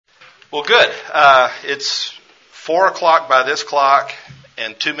Well, good. It's 4 o'clock by this clock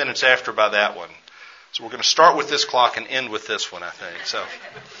and 2 minutes after by that one. So we're going to start with this clock and end with this one, I think. So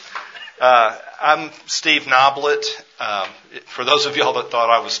I'm Steve Noblet. For those of y'all that thought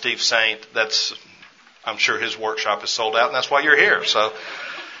I was Steve Saint, I'm sure his workshop is sold out, and that's why you're here. So,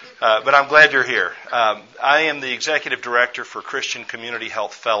 but I'm glad you're here. I am the Executive Director for Christian Community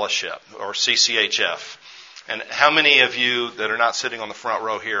Health Fellowship, or CCHF. And how many of you that are not sitting on the front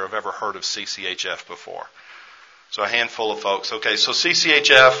row here have ever heard of CCHF before? So a handful of folks. Okay, so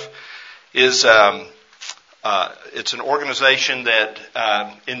CCHF is it's an organization that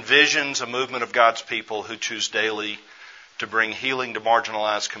envisions a movement of God's people who choose daily to bring healing to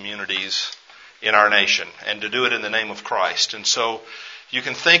marginalized communities in our nation and to do it in the name of Christ. And so you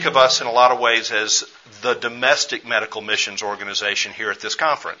can think of us in a lot of ways as the domestic medical missions organization here at this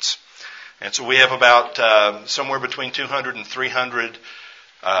conference. And so we have about somewhere between 200 and 300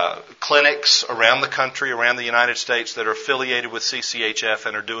 clinics around the country, around the United States that are affiliated with CCHF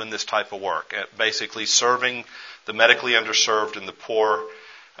and are doing this type of work, basically serving the medically underserved and the poor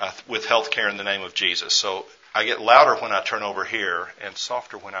with health care in the name of Jesus. So I get louder when I turn over here and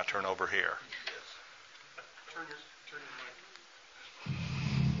softer when I turn over here.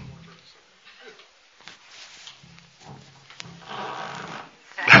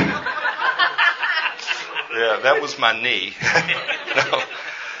 Yeah, that was my knee. No.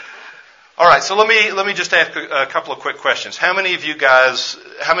 All right, so let me just ask a couple of quick questions. How many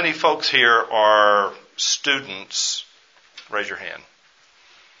folks here are students? Raise your hand.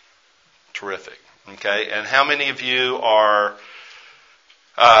 Terrific. Okay, and how many of you are,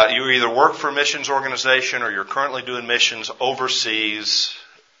 you either work for a missions organization or you're currently doing missions overseas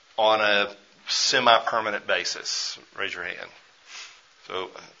on a semi-permanent basis? Raise your hand. So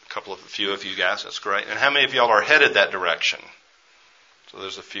a few of you guys, that's great. And how many of y'all are headed that direction? So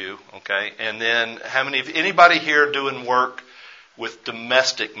there's a few, okay. And then anybody here doing work with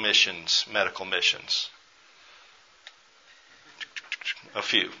domestic missions, medical missions? A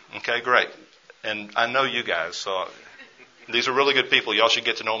few, okay, great. And I know you guys, so these are really good people. Y'all should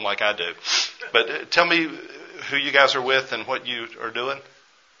get to know them like I do. But tell me who you guys are with and what you are doing.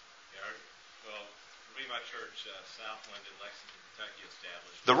 Southwind in Lexington, Kentucky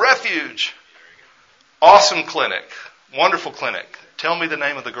established. The Refuge. Awesome clinic. Wonderful clinic. Tell me the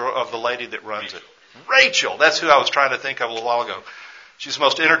name of the lady that runs it. Rachel. That's who I was trying to think of a little while ago. She's the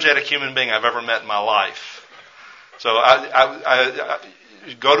most energetic human being I've ever met in my life. So I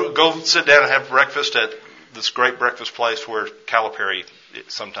go sit down and have breakfast at this great breakfast place where Calipari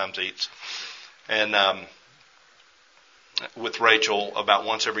sometimes eats. And with Rachel about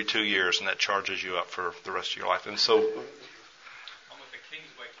once every 2 years, and that charges you up for the rest of your life. And so, I'm with the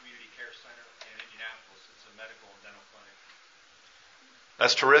Kingsway Community Care Center in Indianapolis. It's a medical and dental clinic.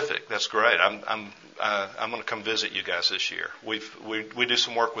 That's terrific. That's great. I'm going to come visit you guys this year. We do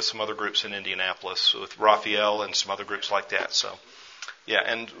some work with some other groups in Indianapolis with Raphael and some other groups like that. So, yeah.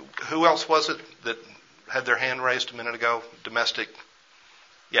 And who else was it that had their hand raised a minute ago? Domestic.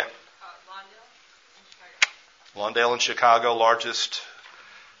 Yeah. Lawndale in Chicago, largest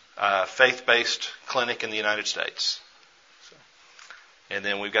faith-based clinic in the United States. So, and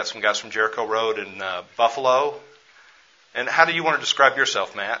then we've got some guys from Jericho Road in Buffalo. And how do you want to describe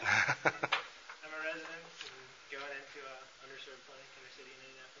yourself, Matt? I'm a resident and going into an underserved clinic in the city of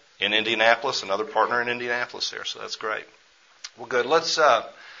Indianapolis. In Indianapolis, another partner in Indianapolis there, so that's great. Well, good. Let's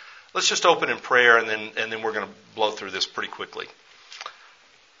just open in prayer, and then we're going to blow through this pretty quickly.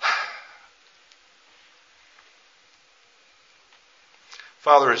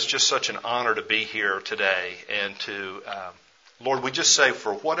 Father, it's just such an honor to be here today and to, Lord, we just say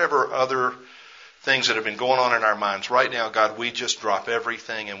for whatever other things that have been going on in our minds right now, God, we just drop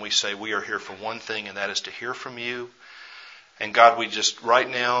everything and we say we are here for one thing, and that is to hear from you. And God, we just right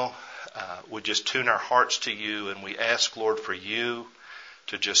now would just tune our hearts to you, and we ask, Lord, for you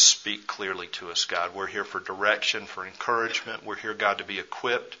to just speak clearly to us, God. We're here for direction, for encouragement. We're here, God, to be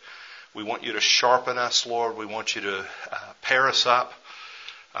equipped. We want you to sharpen us, Lord. We want you to pair us up.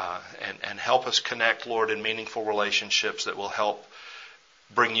 And help us connect, Lord, in meaningful relationships that will help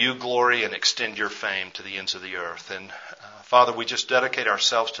bring you glory and extend your fame to the ends of the earth. And Father, we just dedicate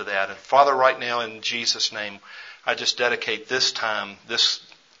ourselves to that. And Father, right now in Jesus' name, I just dedicate this time, this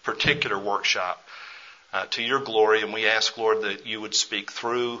particular workshop, to your glory. And we ask, Lord, that you would speak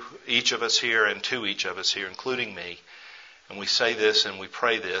through each of us here and to each of us here, including me. And we say this and we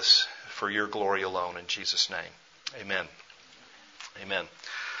pray this for your glory alone in Jesus' name. Amen. Amen.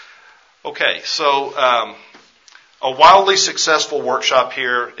 Okay, so a wildly successful workshop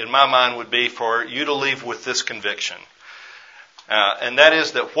here, in my mind, would be for you to leave with this conviction. And that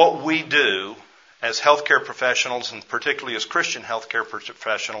is that what we do as healthcare professionals, and particularly as Christian healthcare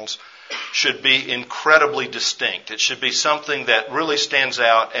professionals, should be incredibly distinct. It should be something that really stands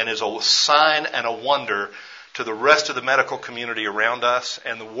out and is a sign and a wonder to the rest of the medical community around us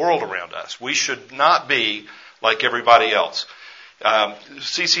and the world around us. We should not be like everybody else.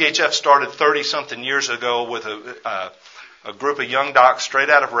 CCHF started 30-something years ago with a group of young docs straight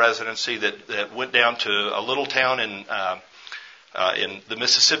out of residency that went down to a little town in the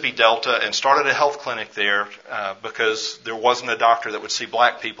Mississippi Delta and started a health clinic there because there wasn't a doctor that would see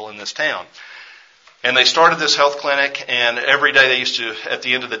black people in this town. And they started this health clinic, and every day they used to, at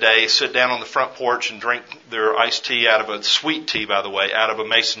the end of the day, sit down on the front porch and drink their iced tea out of a sweet tea, by the way, out of a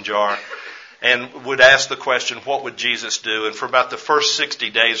mason jar, and would ask the question, what would Jesus do? And for about the first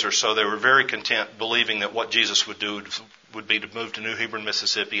 60 days or so, they were very content believing that what Jesus would do would be to move to New Hebron,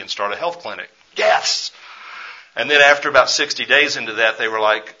 Mississippi and start a health clinic. Yes! And then after about 60 days into that, they were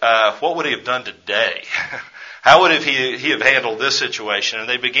like, what would he have done today? How would he have handled this situation? And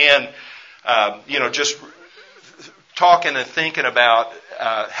they began, just talking and thinking about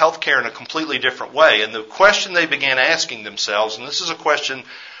healthcare in a completely different way. And the question they began asking themselves, and this is a question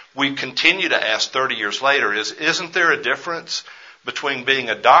we continue to ask 30 years later, is, isn't there a difference between being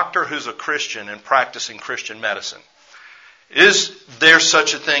a doctor who's a Christian and practicing Christian medicine? Is there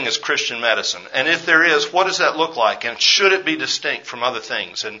such a thing as Christian medicine? And if there is, what does that look like? And should it be distinct from other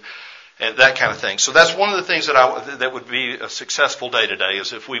things? And that kind of thing. So that's one of the things that would be a successful day today,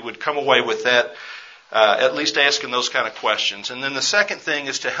 is if we would come away with that, at least asking those kind of questions. And then the second thing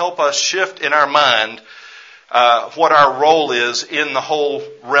is to help us shift in our mind what our role is in the whole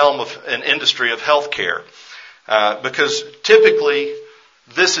realm of an industry of healthcare. Because typically,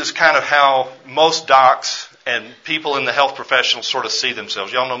 this is kind of how most docs and people in the health professionals sort of see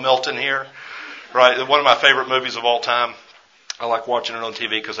themselves. Y'all know Milton here? Right? One of my favorite movies of all time. I like watching it on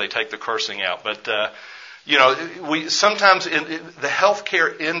TV because they take the cursing out. But, we sometimes in the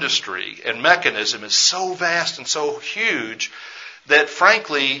healthcare industry and mechanism is so vast and so huge that,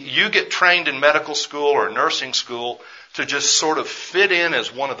 frankly, you get trained in medical school or nursing school to just sort of fit in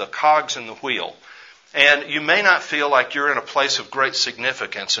as one of the cogs in the wheel. And you may not feel like you're in a place of great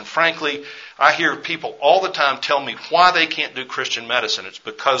significance. And frankly, I hear people all the time tell me why they can't do Christian medicine. It's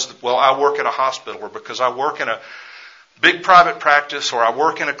because, I work at a hospital, or because I work in a big private practice, or I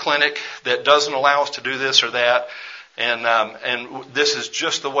work in a clinic that doesn't allow us to do this or that. And this is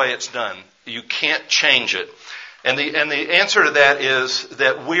just the way it's done. You can't change it. And the answer to that is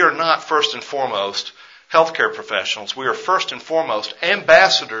that we are not first and foremost healthcare professionals. We are first and foremost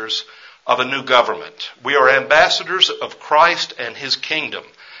ambassadors of a new government. We are ambassadors of Christ and His kingdom.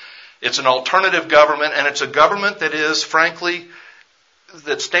 It's an alternative government, and it's a government that is, frankly,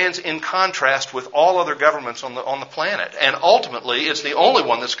 that stands in contrast with all other governments on the planet. And ultimately, it's the only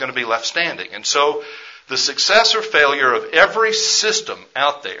one that's going to be left standing. And so the success or failure of every system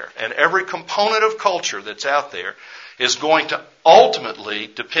out there and every component of culture that's out there is going to ultimately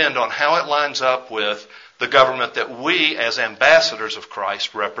depend on how it lines up with the government that we as ambassadors of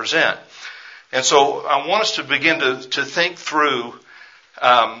Christ represent. And so I want us to begin to think through,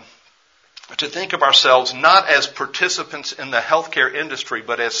 to think of ourselves not as participants in the healthcare industry,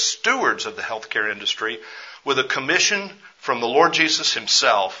 but as stewards of the healthcare industry with a commission from the Lord Jesus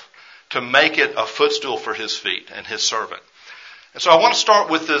Himself to make it a footstool for His feet and His servant. And so I want to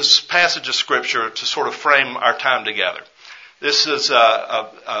start with this passage of Scripture to sort of frame our time together. This is a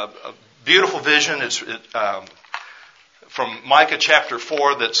beautiful vision. It's from Micah chapter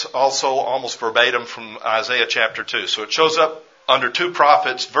 4 that's also almost verbatim from Isaiah chapter 2. So it shows up under two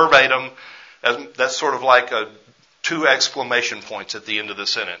prophets verbatim. That's sort of like two exclamation points at the end of the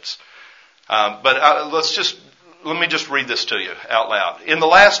sentence. But let me just read this to you out loud. In the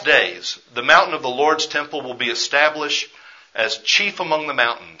last days, the mountain of the Lord's temple will be established as chief among the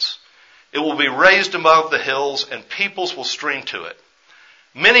mountains. It will be raised above the hills, and peoples will stream to it.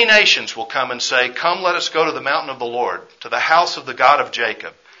 Many nations will come and say, "Come, let us go to the mountain of the Lord, to the house of the God of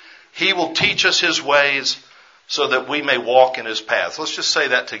Jacob. He will teach us His ways so that we may walk in His paths." Let's just say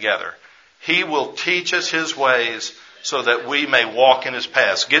that together. He will teach us His ways so that we may walk in His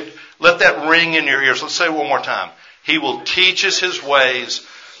paths. Let that ring in your ears. Let's say it one more time. He will teach us His ways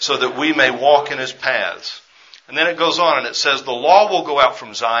so that we may walk in His paths. And then it goes on and it says, "The law will go out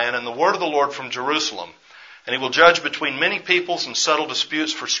from Zion and the word of the Lord from Jerusalem. And He will judge between many peoples and settle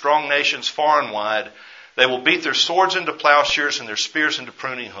disputes for strong nations far and wide. They will beat their swords into plowshares and their spears into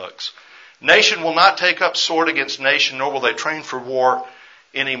pruning hooks. Nation will not take up sword against nation, nor will they train for war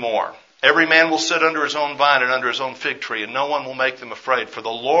anymore. Every man will sit under his own vine and under his own fig tree, and no one will make them afraid, for the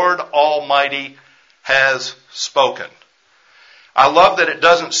Lord Almighty has spoken." I love that it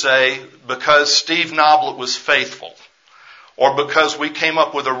doesn't say because Steve Noblet was faithful or because we came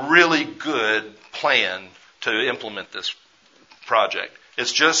up with a really good plan to implement this project.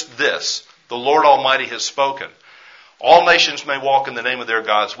 It's just this. The Lord Almighty has spoken. All nations may walk in the name of their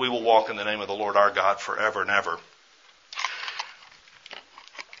gods. We will walk in the name of the Lord our God forever and ever.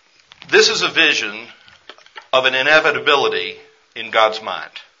 This is a vision of an inevitability in God's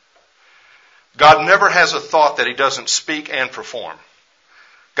mind. God never has a thought that He doesn't speak and perform.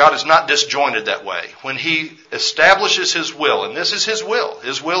 God is not disjointed that way. When He establishes His will, and this is His will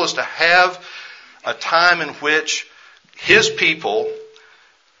is to have a time in which His people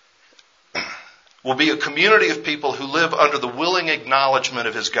will be a community of people who live under the willing acknowledgement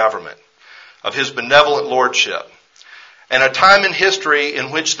of His government, of His benevolent lordship, and a time in history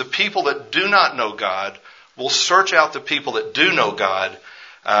in which the people that do not know God will search out the people that do know God,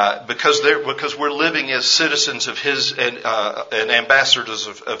 because we're living as citizens of His and ambassadors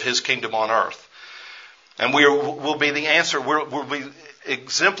of His kingdom on earth. And we'll be the answer. We'll be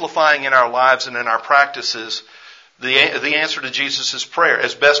exemplifying in our lives and in our practices the answer to Jesus' prayer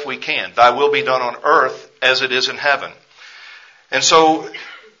as best we can. Thy will be done on earth as it is in heaven. And so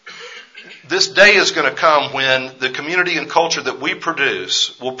this day is going to come when the community and culture that we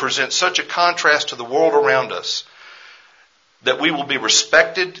produce will present such a contrast to the world around us that we will be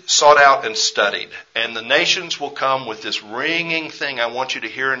respected, sought out, and studied. And the nations will come with this ringing thing I want you to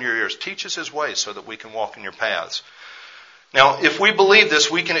hear in your ears. Teach us His ways so that we can walk in your paths. Now, if we believe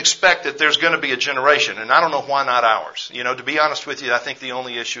this, we can expect that there's going to be a generation, and I don't know why not ours. To be honest with you, I think the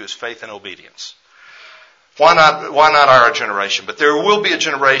only issue is faith and obedience. Why not our generation? But there will be a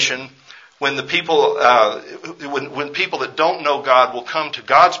generation when the people, when people that don't know God will come to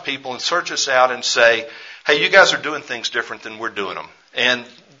God's people and search us out and say, hey, you guys are doing things different than we're doing them. And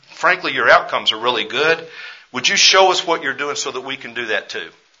frankly, your outcomes are really good. Would you show us what you're doing so that we can do that too?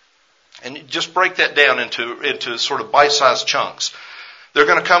 And just break that down into sort of bite-sized chunks. They're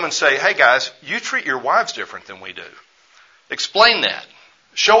going to come and say, hey guys, you treat your wives different than we do. Explain that.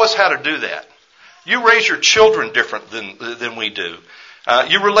 Show us how to do that. You raise your children different than we do.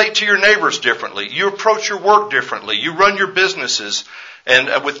 You relate to your neighbors differently. You approach your work differently. You run your businesses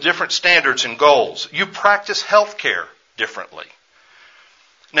and with different standards and goals. You practice health care differently.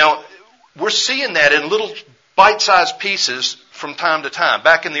 Now, we're seeing that in little bite-sized pieces from time to time.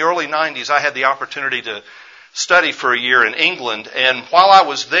 Back in the early 90s, I had the opportunity to study for a year in England, and while I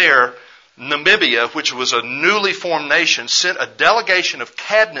was there, Namibia, which was a newly formed nation, sent a delegation of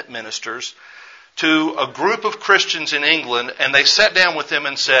cabinet ministers to a group of Christians in England, and they sat down with them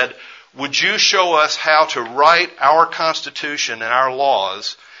and said, would you show us how to write our Constitution and our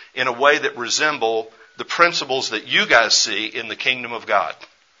laws in a way that resemble the principles that you guys see in the kingdom of God?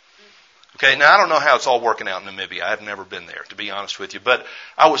 Okay, now I don't know how it's all working out in Namibia. I've never been there, to be honest with you. But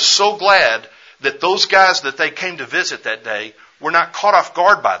I was so glad that those guys that they came to visit that day were not caught off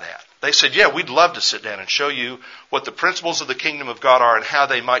guard by that. They said, yeah, we'd love to sit down and show you what the principles of the kingdom of God are and how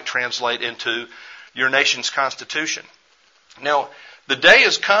they might translate into your nation's constitution. Now, the day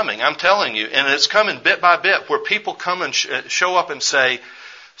is coming, I'm telling you, and it's coming bit by bit, where people come and show up and say,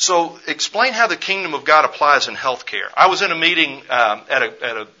 so explain how the kingdom of God applies in healthcare. I was in a meeting at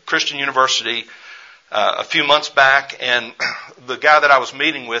a Christian university a few months back, and the guy that I was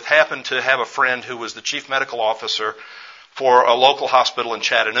meeting with happened to have a friend who was the chief medical officer for a local hospital in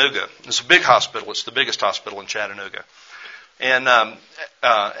Chattanooga. It's a big hospital. It's the biggest hospital in Chattanooga.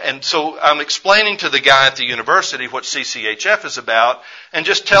 And so I'm explaining to the guy at the university what CCHF is about and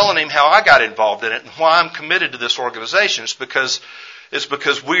just telling him how I got involved in it and why I'm committed to this organization. It's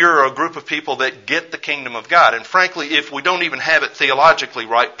because we are a group of people that get the kingdom of God. And frankly, if we don't even have it theologically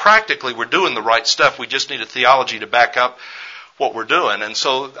right, practically we're doing the right stuff. We just need a theology to back up what we're doing. And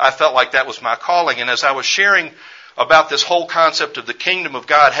so I felt like that was my calling. And as I was sharing about this whole concept of the kingdom of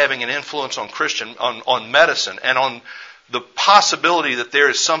God having an influence on medicine and on the possibility that there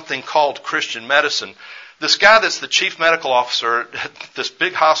is something called Christian medicine, this guy that's the chief medical officer at this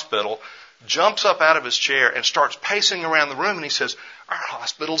big hospital jumps up out of his chair and starts pacing around the room, and he says, our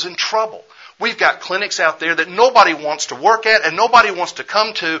hospital's in trouble. We've got clinics out there that nobody wants to work at and nobody wants to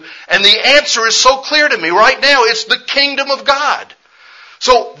come to, and the answer is so clear to me right now. It's the kingdom of God.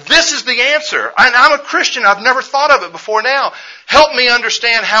 So this is the answer. And I'm a Christian. I've never thought of it before now. Help me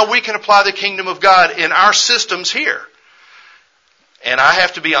understand how we can apply the kingdom of God in our systems here. And I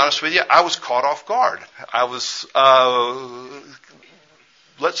have to be honest with you, I was caught off guard. I was,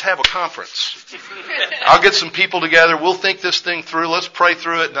 let's have a conference. I'll get some people together. We'll think this thing through. Let's pray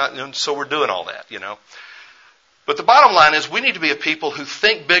through it. And so we're doing all that, But the bottom line is we need to be a people who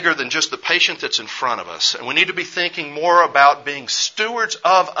think bigger than just the patient that's in front of us. And we need to be thinking more about being stewards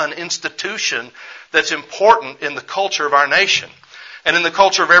of an institution that's important in the culture of our nation and in the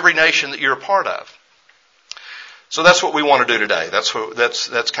culture of every nation that you're a part of. So that's what we want to do today. That's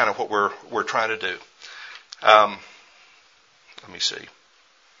kind of what we're trying to do. Let me see.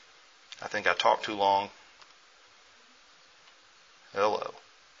 I think I talked too long. Hello.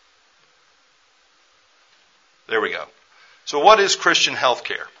 There we go. So what is Christian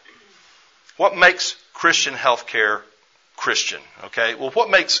healthcare? What makes Christian healthcare Christian? Okay. Well, what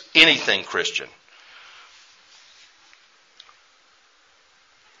makes anything Christian?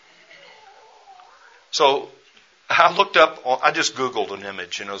 So I looked up, I just Googled an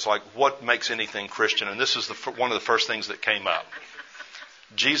image, and it was like, what makes anything Christian? And this is one of the first things that came up.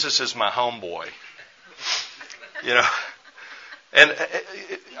 Jesus is my homeboy. You know, and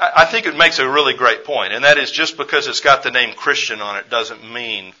I think it makes a really great point, and that is just because it's got the name Christian on it doesn't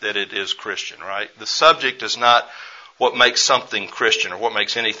mean that it is Christian, right? The subject is not what makes something Christian or what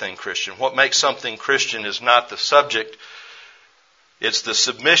makes anything Christian. What makes something Christian is not the subject, it's the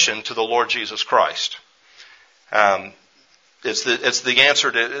submission to the Lord Jesus Christ. It's the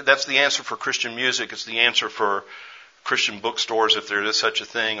answer to, that's the answer for Christian music. It's the answer for Christian bookstores, if there is such a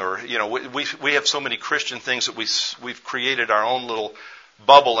thing, or, you know, we have so many Christian things that we've created our own little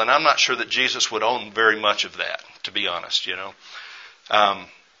bubble, and I'm not sure that Jesus would own very much of that, to be honest, you know. I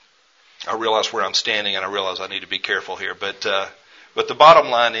realize where I'm standing, and I realize I need to be careful here, but the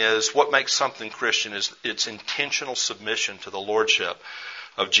bottom line is, what makes something Christian is its intentional submission to the lordship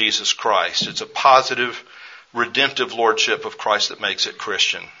of Jesus Christ. It's a positive, redemptive lordship of Christ that makes it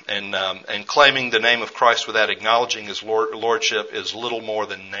Christian. And claiming the name of Christ without acknowledging His lordship is little more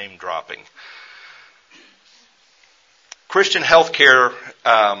than name dropping. Christian healthcare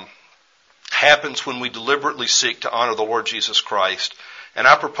happens when we deliberately seek to honor the Lord Jesus Christ. And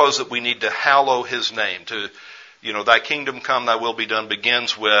I propose that we need to hallow His name. Thy kingdom come, thy will be done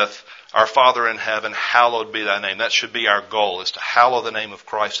begins with, our Father in heaven, hallowed be thy name. That should be our goal, is to hallow the name of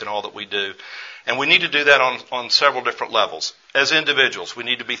Christ in all that we do. And we need to do that on several different levels. As individuals, we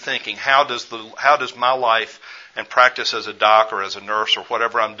need to be thinking, how does my life and practice as a doc or as a nurse or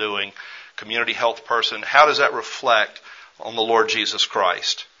whatever I'm doing, community health person, how does that reflect on the Lord Jesus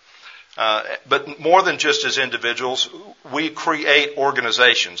Christ? But more than just as individuals, we create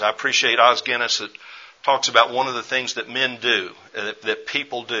organizations. I appreciate Os Guinness that talks about one of the things that men do, that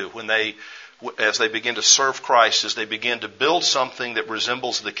people do when as they begin to serve Christ, as they begin to build something that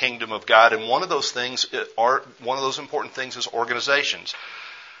resembles the kingdom of God. And one of those important things is organizations.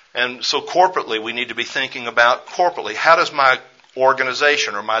 And so corporately, we need to be thinking about how does my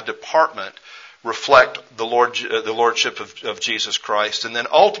organization or my department reflect the lordship of Jesus Christ? And then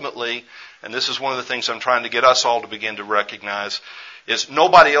ultimately, and this is one of the things I'm trying to get us all to begin to recognize, is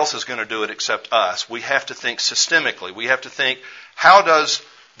nobody else is going to do it except us. We have to think systemically. We have to think, how does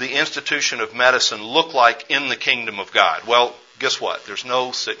the institution of medicine look like in the kingdom of God? Well, guess what? There's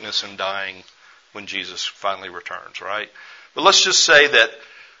no sickness and dying when Jesus finally returns, right? But let's just say that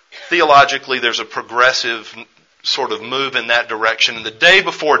theologically there's a progressive sort of move in that direction. And the day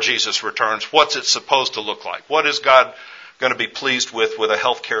before Jesus returns, what's it supposed to look like? What is God going to be pleased with a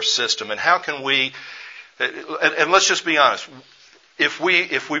healthcare system? And how can we, and let's just be honest, if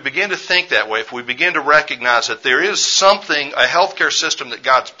we begin to think that way, if we begin to recognize that there is something, a healthcare system that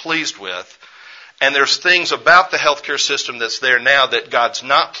God's pleased with, and there's things about the healthcare system that's there now that God's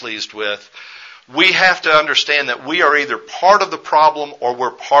not pleased with, we have to understand that we are either part of the problem or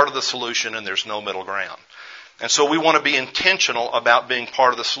we're part of the solution, and there's no middle ground. And so we want to be intentional about being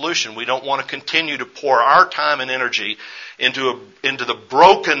part of the solution. We don't want to continue to pour our time and energy into the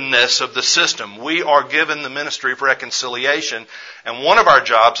brokenness of the system. We are given the ministry of reconciliation, and one of our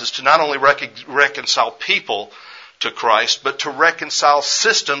jobs is to not only reconcile people to Christ, but to reconcile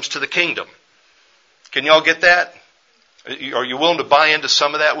systems to the kingdom. Can y'all get that? Are you willing to buy into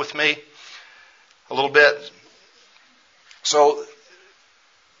some of that with me? A little bit? So,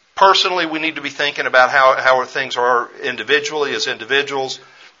 personally, we need to be thinking about how things are individually, as individuals,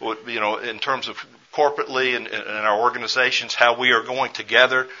 in terms of corporately and our organizations, how we are going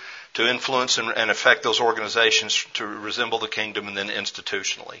together to influence and affect those organizations to resemble the kingdom, and then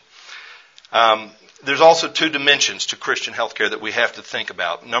institutionally. There's also two dimensions to Christian healthcare that we have to think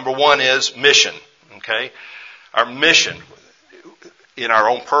about. Number one is mission. Okay, our mission in our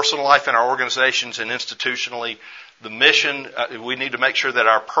own personal life, in our organizations, and institutionally. The mission, we need to make sure that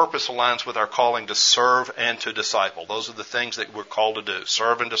our purpose aligns with our calling to serve and to disciple. Those are the things that we're called to do,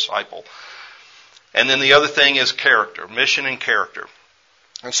 serve and disciple. And then the other thing is character, mission and character.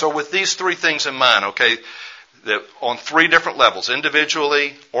 And so with these three things in mind, okay, that on 3 different levels,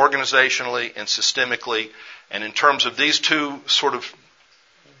 individually, organizationally, and systemically. And in terms of these 2 sort of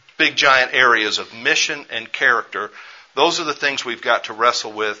big giant areas of mission and character, those are the things we've got to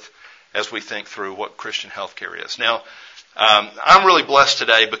wrestle with as we think through what Christian healthcare is. Now, I'm really blessed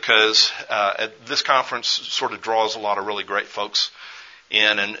today because this conference sort of draws a lot of really great folks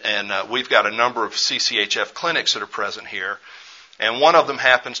in, and we've got a number of CCHF clinics that are present here. And one of them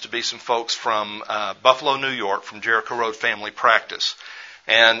happens to be some folks from Buffalo, New York, from Jericho Road Family Practice.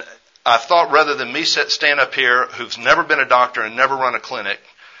 And I thought rather than me stand up here, who's never been a doctor and never run a clinic,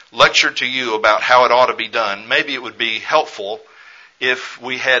 lecture to you about how it ought to be done, maybe it would be helpful if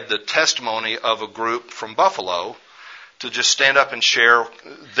we had the testimony of a group from Buffalo to just stand up and share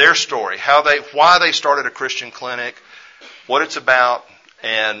their story, why they started a Christian clinic, what it's about.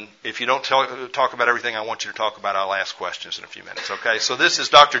 And if you don't talk about everything I want you to talk about, I'll ask questions in a few minutes, okay? So this is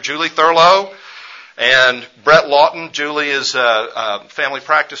Dr. Julie Thurlow and Brett Lawton. Julie is a family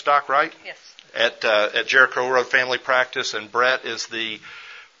practice doc, right? Yes. At Jericho Road Family Practice, and Brett is the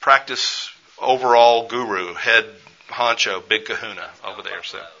practice overall guru, head honcho, big kahuna over there.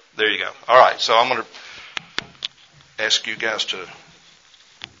 So there you go. All right, so I'm going to ask you guys to... Here,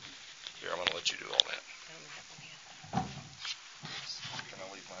 I'm going to let you do all that.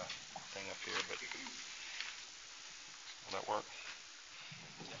 Thing up here, but will that work?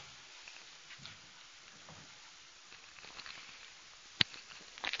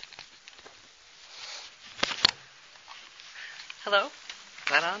 Hello? Is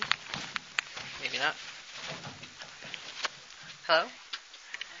that on? Maybe not. Hello?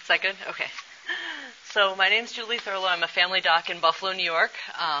 Is that good? Okay. So my name's Julie Thurlow. I'm a family doc in Buffalo, New York.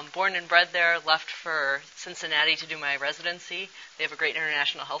 Born and bred there, left for Cincinnati to do my residency. They have a great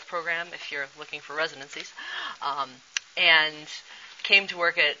international health program if you're looking for residencies. And came to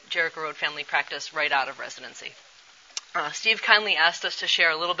work at Jericho Road Family Practice right out of residency. Steve kindly asked us to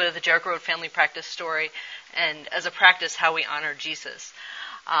share a little bit of the Jericho Road Family Practice story and, as a practice, how we honor Jesus.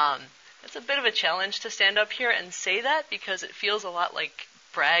 It's a bit of a challenge to stand up here and say that because it feels a lot like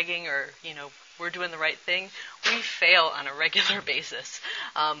bragging or, we're doing the right thing. We fail on a regular basis,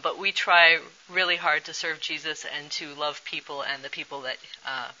 but we try really hard to serve Jesus and to love people and the people that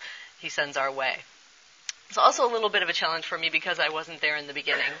he sends our way. It's also a little bit of a challenge for me because I wasn't there in the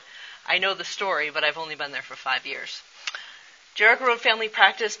beginning. I know the story, but I've only been there for 5 years. Jericho Road Family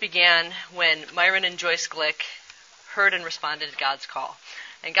Practice began when Myron and Joyce Glick heard and responded to God's call.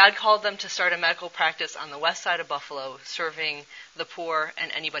 And God called them to start a medical practice on the west side of Buffalo, serving the poor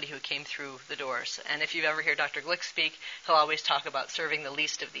and anybody who came through the doors. And if you ever hear Dr. Glick speak, he'll always talk about serving the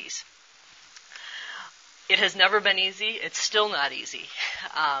least of these. It has never been easy. It's still not easy.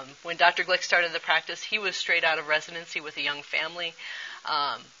 When Dr. Glick started the practice, he was straight out of residency with a young family,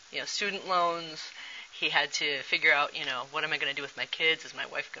 student loans. He had to figure out, what am I going to do with my kids? Is my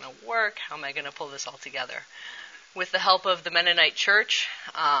wife going to work? How am I going to pull this all together? With the help of the Mennonite Church,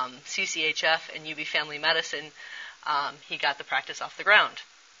 CCHF, and UB Family Medicine, he got the practice off the ground.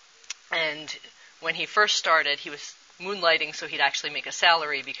 And when he first started, he was moonlighting so he'd actually make a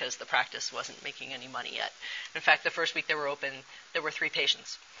salary because the practice wasn't making any money yet. In fact, the first week they were open, there were 3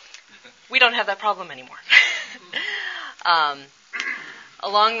 patients. We don't have that problem anymore.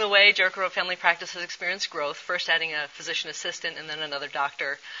 Along the way, Jericho Road Family Practice has experienced growth, first adding a physician assistant and then another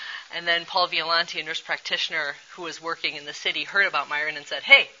doctor. And then Paul Violante, a nurse practitioner who was working in the city, heard about Myron and said,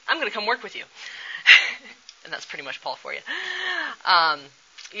 hey, I'm going to come work with you. And that's pretty much Paul for you.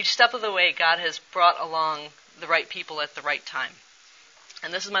 Each step of the way, God has brought along the right people at the right time.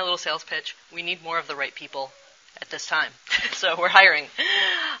 And this is my little sales pitch. We need more of the right people at this time. So we're hiring.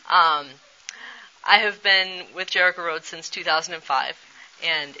 I have been with Jericho Road since 2005,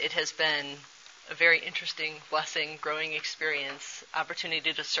 and it has been a very interesting, blessing, growing experience,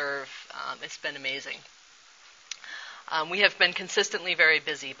 opportunity to serve. It's been amazing. We have been consistently very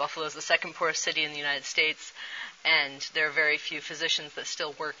busy. Buffalo is the second poorest city in the United States, and there are very few physicians that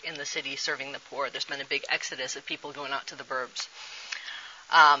still work in the city serving the poor. There's been a big exodus of people going out to the burbs.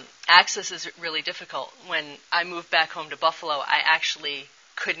 Access is really difficult. When I moved back home to Buffalo, I actually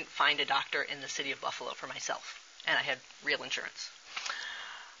couldn't find a doctor in the city of Buffalo for myself, and I had real insurance.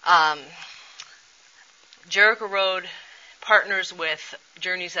 Jericho Road partners with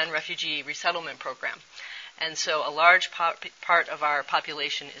Journey's End Refugee Resettlement Program, and so a large part of our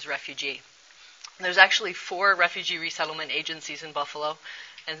population is refugee. There's actually 4 refugee resettlement agencies in Buffalo,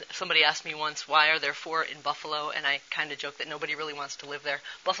 and somebody asked me once, why are there 4 in Buffalo? And I kind of joked that nobody really wants to live there.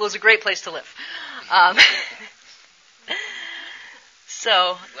 Buffalo's a great place to live.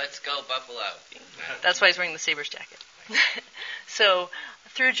 So let's go Buffalo. That's why he's wearing the Sabres jacket. So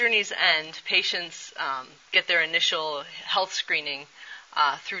through Journey's End, patients get their initial health screening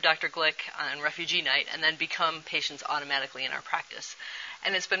through Dr. Glick on Refugee Night and then become patients automatically in our practice.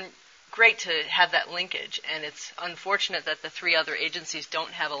 And it's been great to have that linkage, and it's unfortunate that the 3 other agencies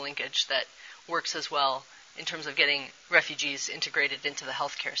don't have a linkage that works as well in terms of getting refugees integrated into the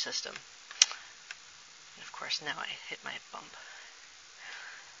healthcare system. And of course, now I hit my bump.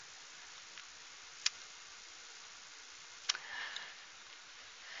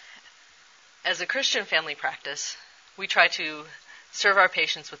 As a Christian family practice, we try to serve our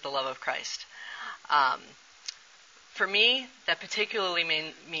patients with the love of Christ. For me, that particularly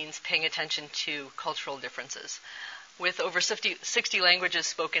means paying attention to cultural differences. With over 60 languages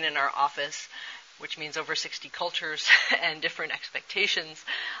spoken in our office, which means over 60 cultures and different expectations,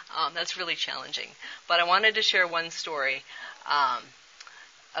 that's really challenging. But I wanted to share one story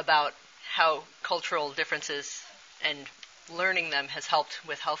about how cultural differences and learning them has helped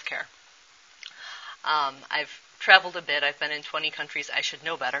with healthcare. I've traveled a bit. I've been in 20 countries. I should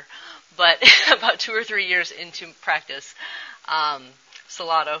know better. But about 2 or 3 years into practice,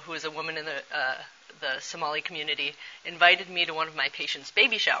 Salado, who is a woman in the Somali community, invited me to one of my patients'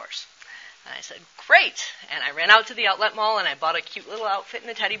 baby showers. And I said, great. And I ran out to the outlet mall and I bought a cute little outfit and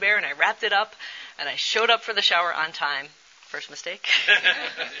a teddy bear and I wrapped it up and I showed up for the shower on time. First mistake.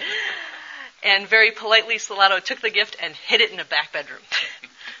 And very politely, Salado took the gift and hid it in a back bedroom.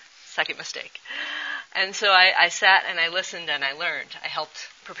 Second mistake. And so I sat and I listened and I learned. I helped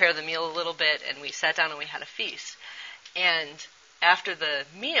prepare the meal a little bit and we sat down and we had a feast. And after the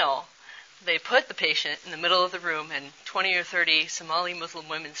meal, they put the patient in the middle of the room and 20 or 30 Somali Muslim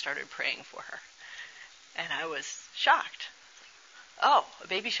women started praying for her. And I was shocked. Oh, a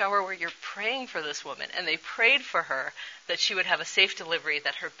baby shower where you're praying for this woman. And they prayed for her that she would have a safe delivery,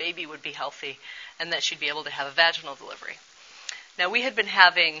 that her baby would be healthy, and that she'd be able to have a vaginal delivery. Now, we had been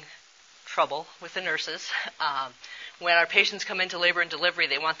having trouble with the nurses. When our patients come into labor and delivery,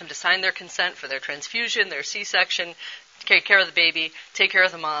 they want them to sign their consent for their transfusion, their C-section, take care of the baby, take care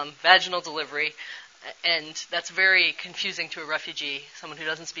of the mom, vaginal delivery. And that's very confusing to a refugee, someone who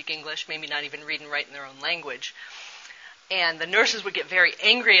doesn't speak English, maybe not even read and write in their own language. And the nurses would get very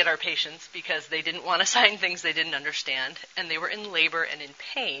angry at our patients because they didn't want to sign things they didn't understand, and they were in labor and in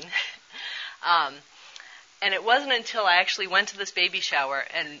pain. And it wasn't until I actually went to this baby shower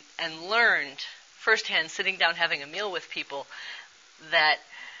and learned firsthand, sitting down having a meal with people, that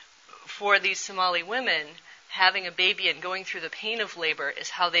for these Somali women, having a baby and going through the pain of labor is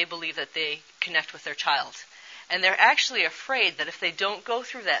how they believe that they connect with their child. And they're actually afraid that if they don't go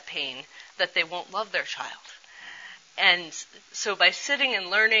through that pain, that they won't love their child. And so by sitting and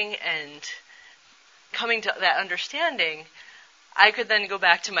learning and coming to that understanding, I could then go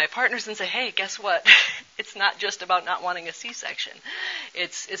back to my partners and say, hey, guess what? It's not just about not wanting a C-section.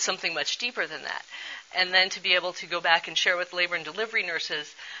 It's something much deeper than that. And then to be able to go back and share with labor and delivery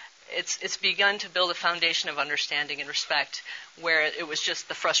nurses, it's begun to build a foundation of understanding and respect where it was just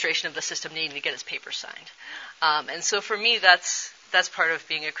the frustration of the system needing to get its papers signed. And so for me, that's part of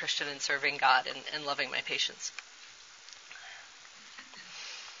being a Christian and serving God and loving my patients.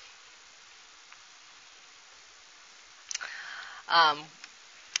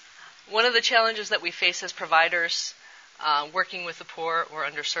 One of the challenges that we face as providers, working with the poor or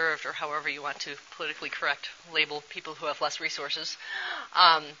underserved, or however you want to politically correct label people who have less resources,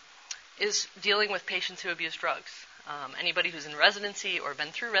 is dealing with patients who abuse drugs. Anybody who's in residency or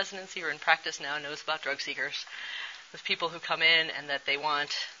been through residency or in practice now knows about drug seekers. With people who come in and that they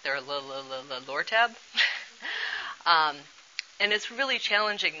want their Lortab. And it's really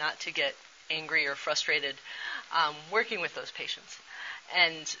challenging not to get angry or frustrated working with those patients.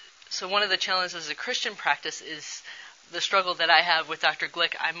 And so one of the challenges as a Christian practice is the struggle that I have with Dr.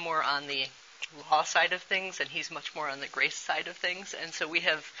 Glick. I'm more on the law side of things, and he's much more on the grace side of things. And so we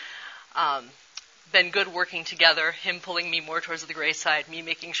have been good working together, him pulling me more towards the grace side, me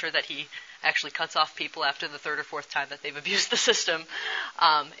making sure that he actually cuts off people after the third or fourth time that they've abused the system,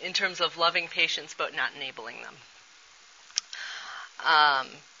 in terms of loving patients but not enabling them.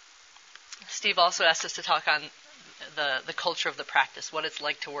 Steve also asked us to talk on the culture of the practice, what it's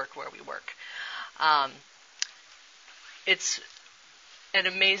like to work where we work. It's an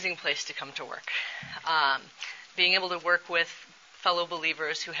amazing place to come to work. Being able to work with fellow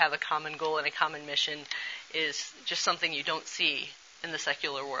believers who have a common goal and a common mission is just something you don't see in the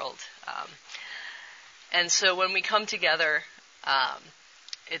secular world. And so when we come together,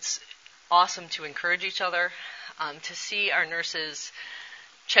 it's awesome to encourage each other, to see our nurses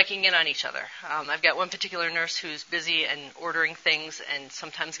checking in on each other. I've got one particular nurse who's busy and ordering things and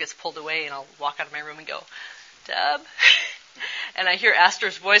sometimes gets pulled away, and I'll walk out of my room and go, Deb, and I hear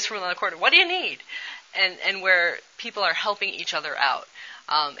Astor's voice from the corner, what do you need? And where people are helping each other out.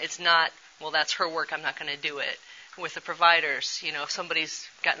 It's not, well, that's her work, I'm not going to do it. With the providers, if somebody's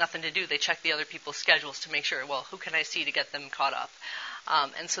got nothing to do, they check the other people's schedules to make sure, well, who can I see to get them caught up?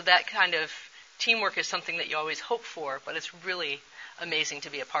 And so that kind of teamwork is something that you always hope for, but it's really amazing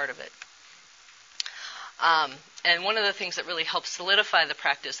to be a part of it. And one of the things that really helps solidify the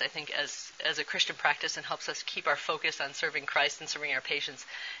practice, I think, as a Christian practice and helps us keep our focus on serving Christ and serving our patients,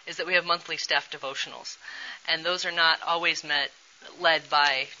 is that we have monthly staff devotionals. And those are not always led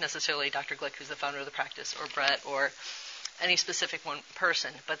by necessarily Dr. Glick, who's the founder of the practice, or Brett, or any specific one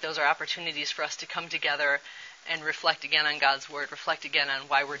person. But those are opportunities for us to come together and reflect again on God's Word, reflect again on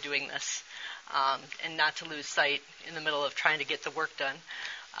why we're doing this, and not to lose sight in the middle of trying to get the work done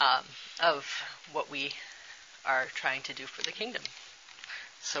of what we are trying to do for the kingdom.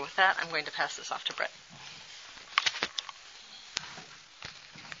 So with that, I'm going to pass this off to Brett.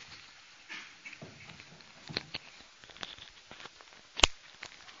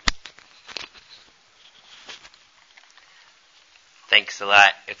 Thanks a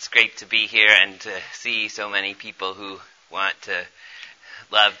lot. It's great to be here and to see so many people who want to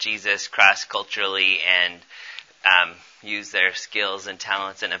love Jesus cross-culturally and use their skills and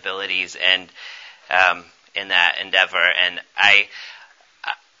talents and abilities and in that endeavor. And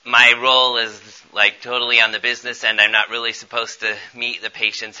my role is like totally on the business end. I'm not really supposed to meet the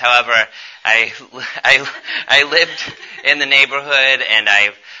patients. However, I lived in the neighborhood and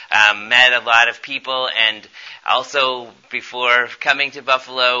I've met a lot of people, and also before coming to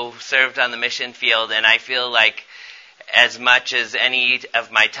Buffalo served on the mission field. And I feel like as much as any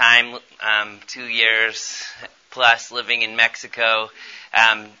of my time, 2 years plus living in Mexico,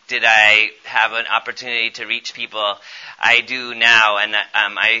 did I have an opportunity to reach people? I do now, and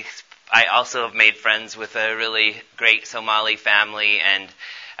I also have made friends with a really great Somali family, and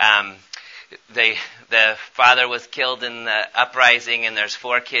the father was killed in the uprising, and there's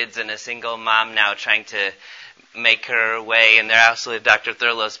 4 kids and a single mom now trying to make her way, and they're also Dr.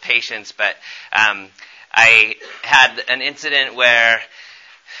 Thurlow's patients. But I had an incident where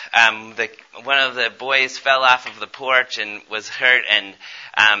one of the boys fell off of the porch and was hurt,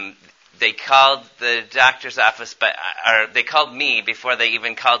 and they called the doctor's office, or they called me before they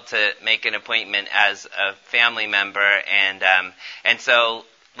even called to make an appointment as a family member, and so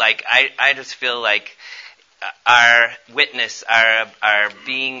like I just feel like our witness, our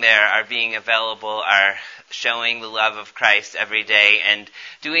being there, our being available, our showing the love of Christ every day and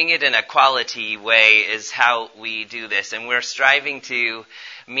doing it in a quality way is how we do this. And we're striving to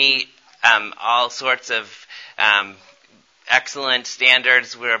meet all sorts of excellent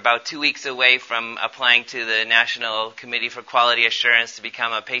standards. We're about 2 weeks away from applying to the National Committee for Quality Assurance to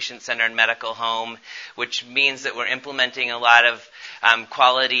become a patient-centered medical home, which means that we're implementing a lot of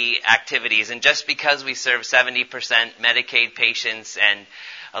quality activities. And just because we serve 70% Medicaid patients and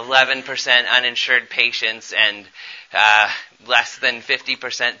 11% uninsured patients and less than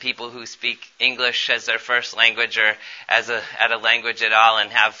 50% people who speak English as their first language or at a language at all and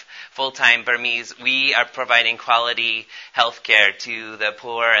have full-time Burmese, we are providing quality health care to the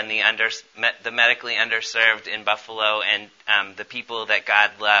poor and the medically underserved in Buffalo and the people that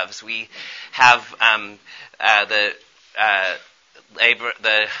God loves. We have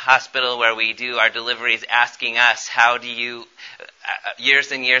the hospital where we do our deliveries asking us, how do you,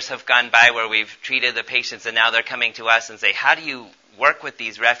 years and years have gone by where we've treated the patients and now they're coming to us and say, how do you work with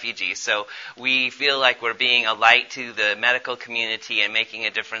these refugees? So we feel like we're being a light to the medical community and making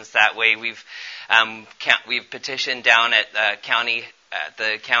a difference that way. We've petitioned down at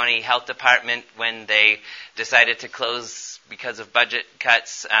the county health department when they decided to close because of budget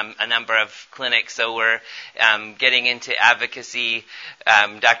cuts, a number of clinics. So we're getting into advocacy.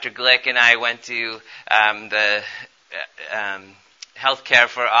 Dr. Glick and I went to the Healthcare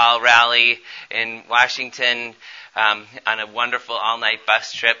for All rally in Washington on a wonderful all-night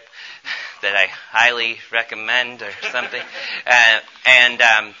bus trip that I highly recommend or something. And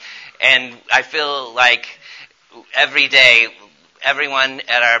I feel like every day, everyone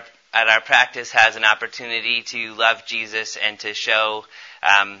at our practice has an opportunity to love Jesus and to show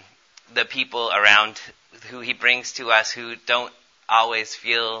the people around who he brings to us who don't always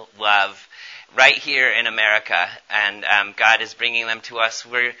feel love right here in America. And God is bringing them to us.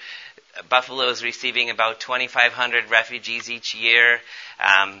 Buffalo is receiving about 2,500 refugees each year.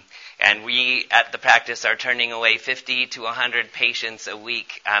 And we at the practice are turning away 50 to 100 patients a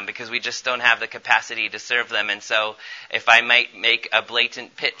week because we just don't have the capacity to serve them. And so if I might make a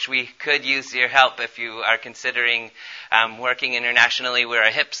blatant pitch, we could use your help if you are considering working internationally. We're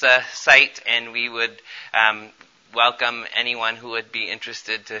a HIPSA site, and we would welcome anyone who would be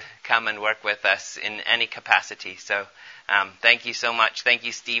interested to come and work with us in any capacity. So thank you so much. Thank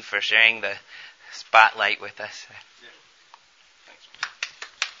you, Steve, for sharing the spotlight with us.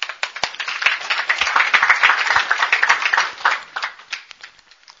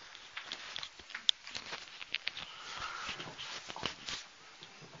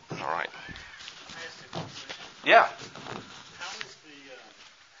 All right. Yeah. How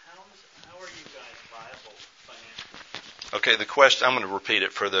are you guys viable financially? Okay, the question, I'm going to repeat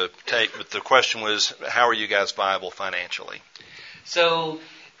it for the tape, but the question was, how are you guys viable financially? So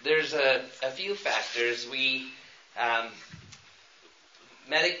there's a few factors. The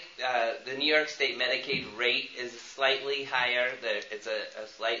New York State Medicaid rate is slightly higher. It's a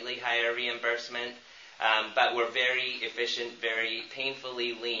slightly higher reimbursement, but we're very efficient, very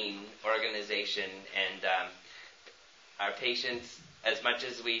painfully lean organization, and our patients, as much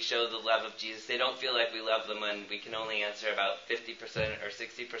as we show the love of Jesus, they don't feel like we love them when we can only answer about 50% or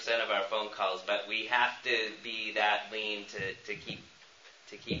 60% of our phone calls, but we have to be that lean to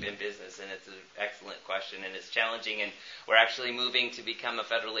keep in business, and it's an excellent question, and it's challenging, and we're actually moving to become a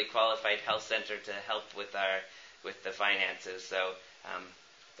federally qualified health center to help with the finances, so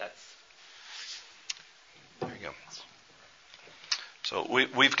that's... There you go. So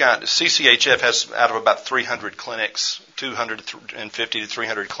we've got, CCHF has, out of about 300 clinics, 250 to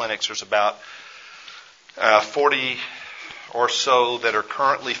 300 clinics, there's about 40 or so that are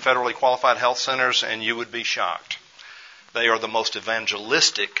currently federally qualified health centers, and you would be shocked. They are the most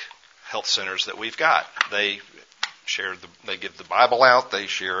evangelistic health centers that we've got. They give the Bible out, they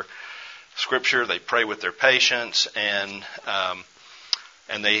share Scripture, they pray with their patients, and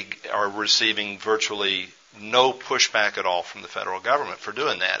they are receiving virtually no pushback at all from the federal government for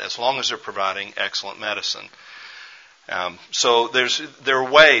doing that, as long as they're providing excellent medicine. So there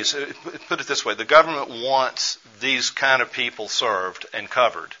are ways. Put it this way: the government wants these kind of people served and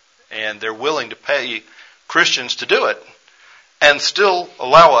covered, and they're willing to pay Christians to do it, and still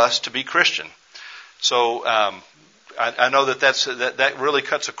allow us to be Christian. So I know that really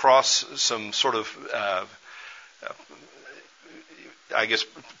cuts across some sort of I guess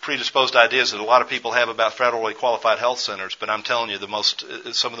predisposed ideas that a lot of people have about federally qualified health centers, but I'm telling you,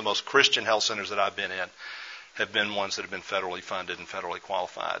 some of the most Christian health centers that I've been in have been ones that have been federally funded and federally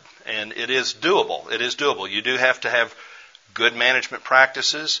qualified. And it is doable. It is doable. You do have to have good management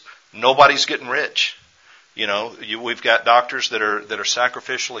practices. Nobody's getting rich. We've got doctors that are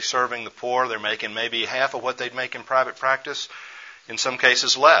sacrificially serving the poor. They're making maybe half of what they'd make in private practice, in some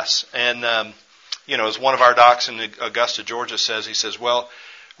cases less. And as one of our docs in Augusta, Georgia says, he says, well,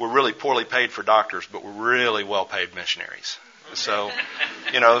 we're really poorly paid for doctors, but we're really well-paid missionaries. So,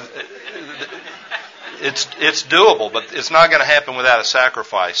 it's doable, but it's not going to happen without a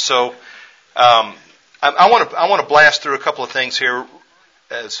sacrifice. So, I want to blast through a couple of things here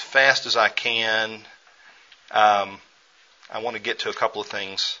as fast as I can. I want to get to a couple of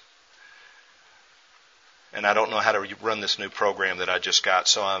things, and I don't know how to run this new program that I just got,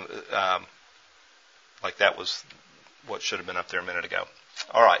 so I'm like that was what should have been up there a minute ago.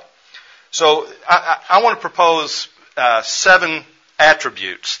 All right. So I want to propose 7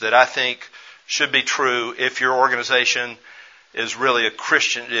 attributes that I think should be true if your organization is really a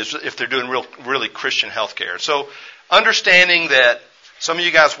Christian, if they're doing really Christian healthcare. So understanding that some of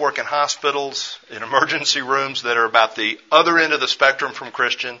you guys work in hospitals, in emergency rooms that are about the other end of the spectrum from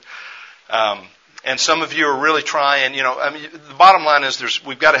Christian. And some of you are really trying, the bottom line is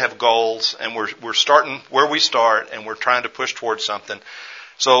we've got to have goals, and we're starting where we start, and we're trying to push towards something.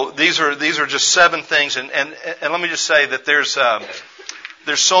 So these are just 7 things, and let me just say that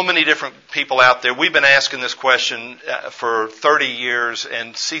there's so many different people out there. We've been asking this question for 30 years,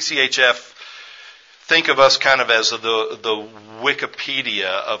 and CCHF think of us kind of as the Wikipedia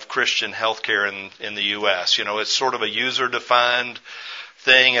of Christian healthcare in the U.S. It's sort of a user-defined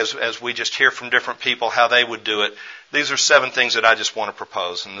thing as we just hear from different people how they would do it. These are 7 things that I just want to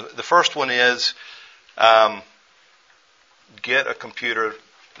propose. And the first one is get a computer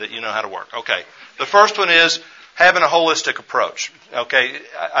that you know how to work. Okay. The first one is having a holistic approach. Okay.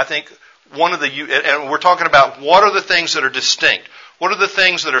 I think and we're talking about what are the things that are distinct. What are the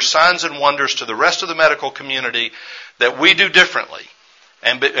things that are signs and wonders to the rest of the medical community that we do differently?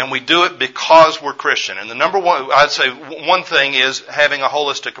 And we do it because we're Christian. And the number one, I'd say one thing is having a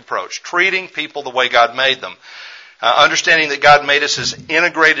holistic approach, treating people the way God made them, understanding that God made us as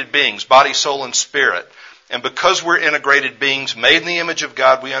integrated beings, body, soul, and spirit. And because we're integrated beings made in the image of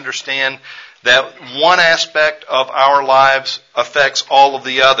God, we understand that one aspect of our lives affects all of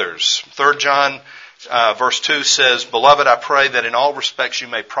the others. 3 John verse 2 says, "Beloved, I pray that in all respects you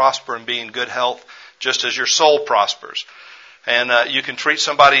may prosper and be in good health, just as your soul prospers." And you can treat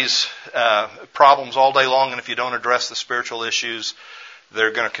somebody's problems all day long, and if you don't address the spiritual issues,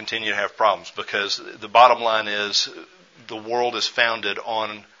 they're going to continue to have problems, because the bottom line is the world is founded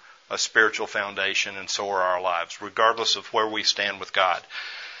on a spiritual foundation, and so are our lives, regardless of where we stand with God.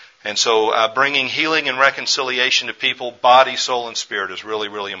 And so bringing healing and reconciliation to people, body, soul, and spirit, is really,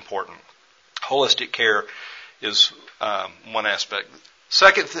 really important. Holistic care is one aspect.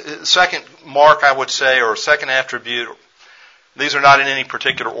 Second mark, I would say, or second attribute, these are not in any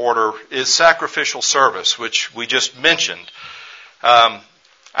particular order, is sacrificial service, which we just mentioned.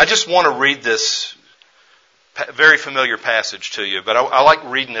 I just want to read this very familiar passage to you, but I like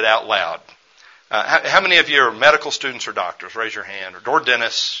reading it out loud. How many of you are medical students or doctors? Raise your hand. Or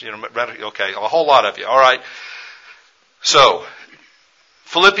dentists? Okay, a whole lot of you. All right. So,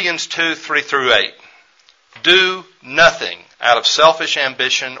 Philippians 2:3-8. "Do nothing out of selfish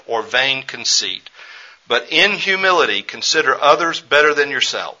ambition or vain conceit, but in humility consider others better than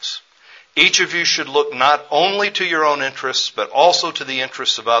yourselves. Each of you should look not only to your own interests, but also to the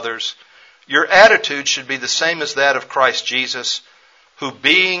interests of others. Your attitude should be the same as that of Christ Jesus, who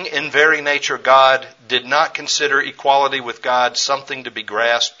being in very nature God, did not consider equality with God something to be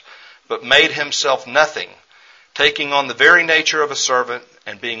grasped, but made himself nothing, taking on the very nature of a servant,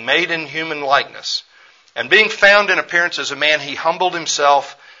 and being made in human likeness. And being found in appearance as a man, he humbled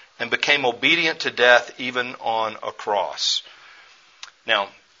himself and became obedient to death, even on a cross." Now,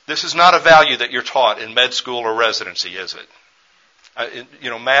 this is not a value that you're taught in med school or residency, is it?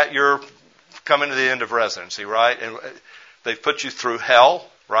 Matt, you're coming to the end of residency, right? And they've put you through hell,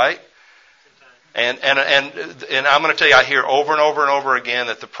 right? And I'm going to tell you, I hear over and over and over again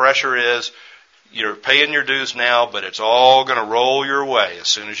that the pressure is, you're paying your dues now, but it's all going to roll your way as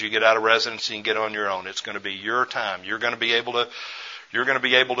soon as you get out of residency and get on your own. It's going to be your time. You're going to be able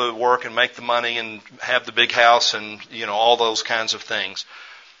to work and make the money and have the big house and all those kinds of things.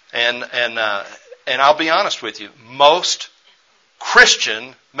 And I'll be honest with you, most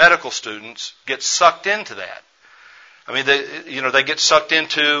Christian medical students get sucked into that. I mean, they get sucked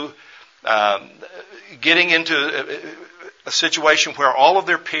into getting into a situation where all of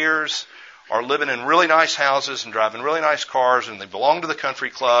their peers are living in really nice houses and driving really nice cars, and they belong to the country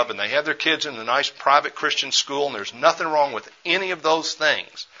club, and they have their kids in a nice private Christian school, and there's nothing wrong with any of those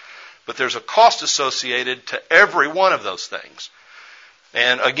things. But there's a cost associated to every one of those things.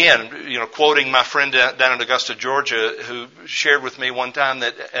 And again, quoting my friend down in Augusta, Georgia, who shared with me one time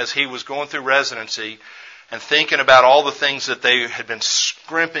that as he was going through residency and thinking about all the things that they had been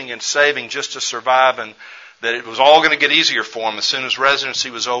scrimping and saving just to survive, and that it was all going to get easier for him as soon as residency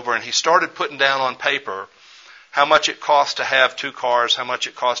was over, and he started putting down on paper how much it cost to have 2 cars, how much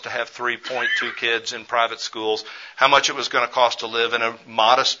it cost to have 3.2 kids in private schools, how much it was going to cost to live in a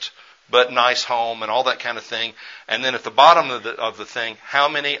modest but nice home, and all that kind of thing. And then at the bottom of the thing, how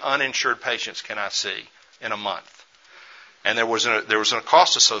many uninsured patients can I see in a month? And there was a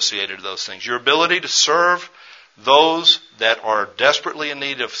cost associated to those things. Your ability to serve those that are desperately in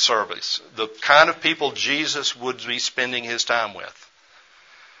need of service, the kind of people Jesus would be spending his time with,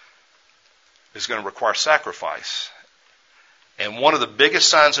 is going to require sacrifice. And one of the biggest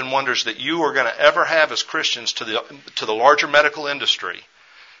signs and wonders that you are going to ever have as Christians to the larger medical industry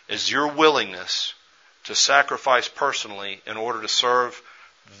is your willingness to sacrifice personally in order to serve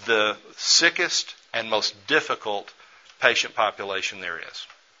the sickest and most difficult patient population there is,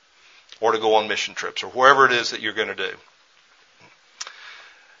 or to go on mission trips, or wherever it is that you're going to do.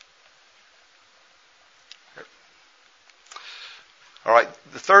 All right,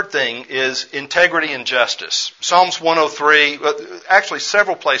 the third thing is integrity and justice. Psalms 103, actually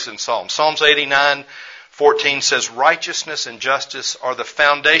several places in Psalms. Psalms 89:14 says, "Righteousness and justice are the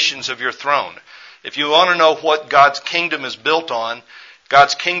foundations of your throne." If you want to know what God's kingdom is built on,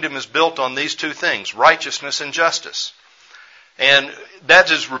 God's kingdom is built on these two things, righteousness and justice. And that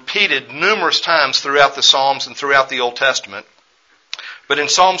is repeated numerous times throughout the Psalms and throughout the Old Testament. But in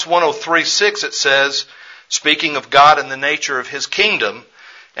Psalms 103:6 it says, speaking of God and the nature of His kingdom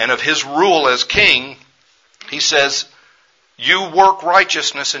and of His rule as king, He says, "You work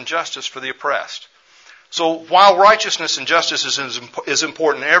righteousness and justice for the oppressed." So while righteousness and justice is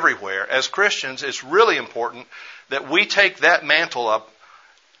important everywhere, as Christians it's really important that we take that mantle up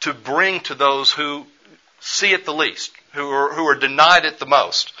to bring to those who see it the least, who are denied it the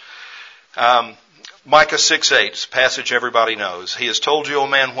most. Micah 6:8, passage everybody knows. "He has told you, O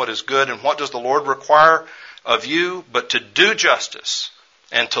man, what is good, and what does the Lord require of you but to do justice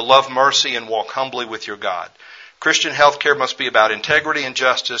and to love mercy and walk humbly with your God." Christian health care must be about integrity and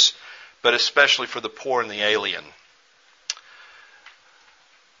justice, but especially for the poor and the alien.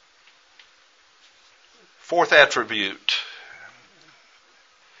 Fourth attribute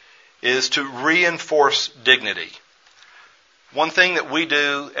is to reinforce dignity. One thing that we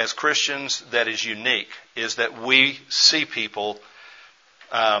do as Christians that is unique is that we see people.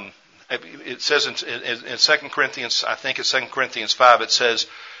 It says in 2 Corinthians, I think it's 2 Corinthians 5, it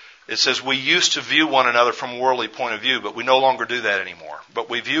says we used to view one another from a worldly point of view, but we no longer do that anymore. But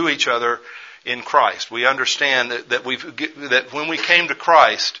we view each other in Christ. We understand that when we came to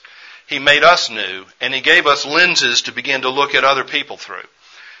Christ, He made us new, and He gave us lenses to begin to look at other people through.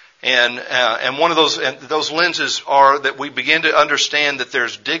 And one of those lenses are that we begin to understand that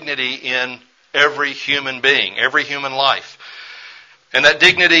there's dignity in every human being, every human life. And that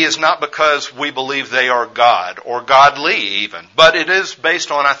dignity is not because we believe they are God or godly even, but it is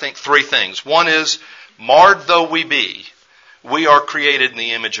based on, I think, three things. One is, marred though we be, we are created in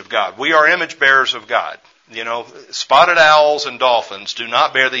the image of God. We are image bearers of God. You know, spotted owls and dolphins do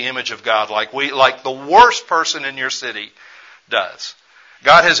not bear the image of God like the worst person in your city does.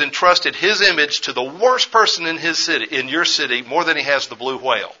 God has entrusted His image to the worst person in your city, more than He has the blue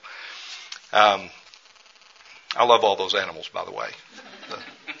whale. I love all those animals, by the way,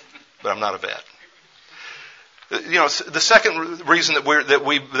 but I'm not a vet. You know, the second reason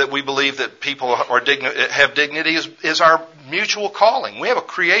that we believe that people have dignity is our mutual calling. We have a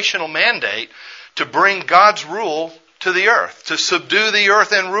creational mandate to bring God's rule to the earth, to subdue the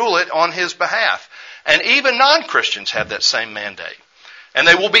earth and rule it on His behalf. And even non-Christians have that same mandate. And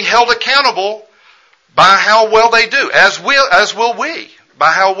they will be held accountable by how well they do, as will we,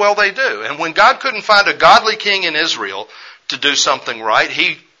 by how well they do. And when God couldn't find a godly king in Israel to do something right,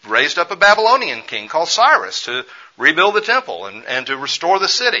 He raised up a Babylonian king called Cyrus to rebuild the temple and to restore the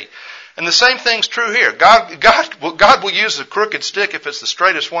city. And the same thing's true here. God will use a crooked stick if it's the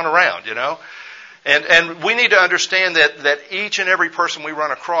straightest one around, you know. And we need to understand that each and every person we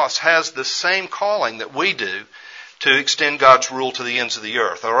run across has the same calling that we do to extend God's rule to the ends of the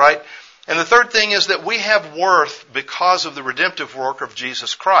earth, all right? And the third thing is that we have worth because of the redemptive work of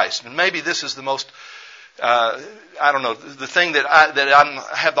Jesus Christ. And maybe this is the most, the thing that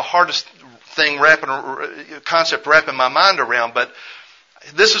I have the hardest concept wrapping my mind around, but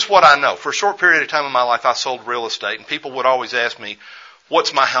this is what I know. For a short period of time in my life, I sold real estate, and people would always ask me,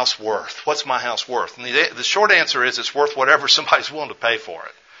 what's my house worth? What's my house worth? And the short answer is it's worth whatever somebody's willing to pay for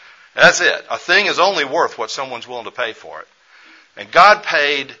it. That's it. A thing is only worth what someone's willing to pay for it. And God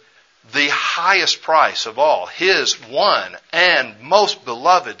paid the highest price of all, His one and most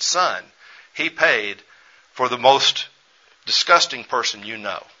beloved Son. He paid for the most disgusting person you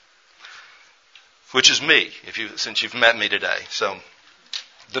know, which is me, since you've met me today. So,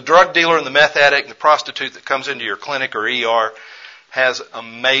 the drug dealer and the meth addict and the prostitute that comes into your clinic or ER has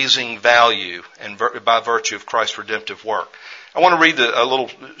amazing value and by virtue of Christ's redemptive work. I want to read a little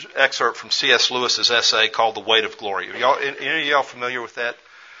excerpt from C.S. Lewis's essay called The Weight of Glory. Any of y'all familiar with that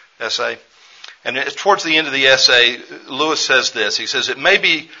essay? And towards the end of the essay, Lewis says this. He says, it may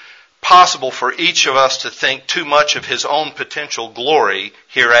be possible for each of us to think too much of his own potential glory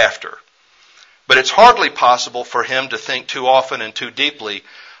hereafter. But it's hardly possible for him to think too often and too deeply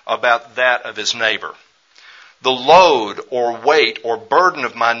about that of his neighbor. The load or weight or burden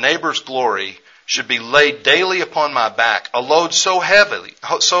of my neighbor's glory should be laid daily upon my back, a load so heavy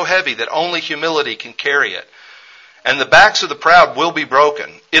that only humility can carry it. And the backs of the proud will be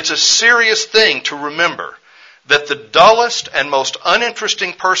broken. It's a serious thing to remember that the dullest and most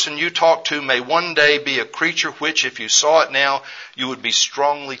uninteresting person you talk to may one day be a creature which, if you saw it now, you would be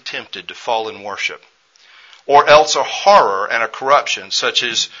strongly tempted to fall in worship. Or else a horror and a corruption such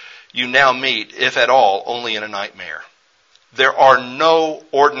as you now meet, if at all, only in a nightmare. There are no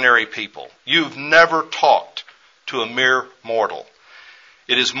ordinary people. You've never talked to a mere mortal.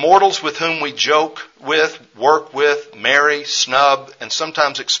 It is mortals with whom we joke with, work with, marry, snub, and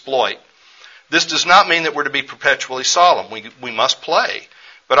sometimes exploit. This does not mean that we're to be perpetually solemn. We must play,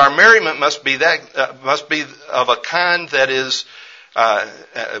 but our merriment must be of a kind that is,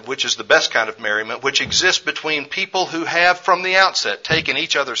 which is the best kind of merriment, which exists between people who have from the outset taken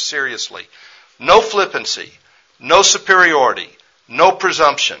each other seriously. No flippancy. No superiority, no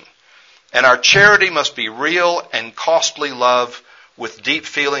presumption. And our charity must be real and costly love with deep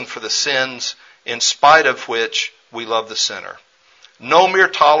feeling for the sins in spite of which we love the sinner. No mere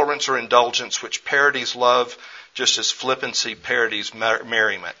tolerance or indulgence which parodies love just as flippancy parodies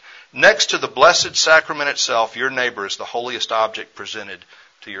merriment. Next to the blessed sacrament itself, your neighbor is the holiest object presented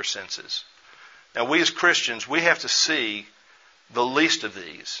to your senses. Now we as Christians, we have to see the least of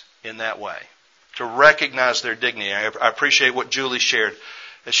these in that way, to recognize their dignity. I appreciate what Julie shared.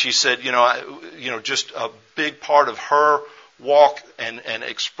 as she said, just a big part of her walk and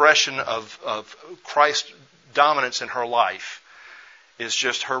expression of Christ's dominance in her life is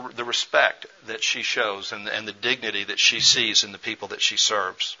just the respect that she shows and the dignity that she sees in the people that she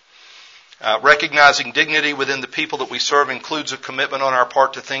serves. Recognizing dignity within the people that we serve includes a commitment on our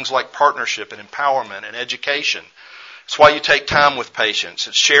part to things like partnership and empowerment and education. It's why you take time with patients.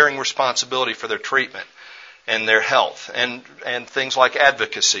 It's sharing responsibility for their treatment and their health, and things like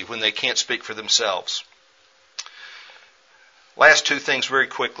advocacy when they can't speak for themselves. Last two things very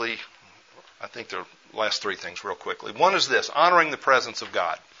quickly. I think they're last three things real quickly. One is this: honoring the presence of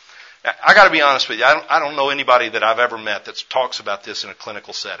God. I got to be honest with you. I don't know anybody that I've ever met that talks about this in a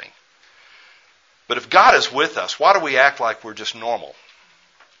clinical setting. But if God is with us, why do we act like we're just normal?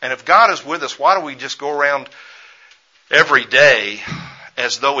 And if God is with us, why do we just go around every day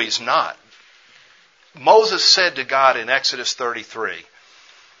as though He's not? Moses said to God in Exodus 33,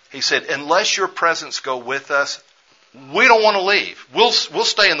 he said, unless your presence go with us, we don't want to leave. We'll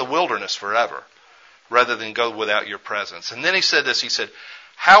stay in the wilderness forever rather than go without your presence. And then he said this, he said,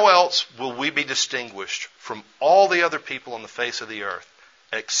 how else will we be distinguished from all the other people on the face of the earth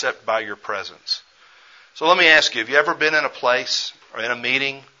except by your presence? So let me ask you, have you ever been in a place or in a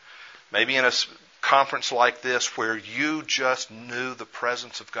meeting, maybe in a conference like this, where you just knew the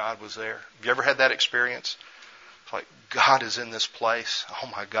presence of God was there? Have you ever had that experience? It's like, God is in this place.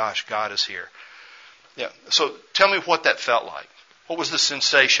 Oh my gosh, God is here. Yeah. So tell me what that felt like. What was the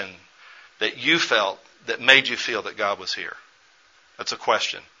sensation that you felt that made you feel that God was here? That's a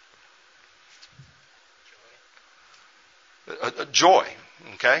question. Joy.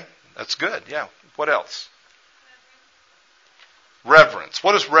 Okay. That's good. Yeah. What else? Reverence.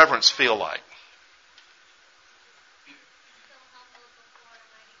 What does reverence feel like?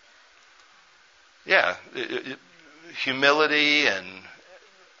 Yeah. Humility and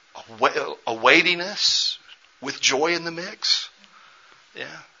a weightiness with joy in the mix. Yeah.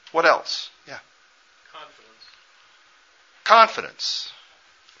 What else? Yeah. Confidence.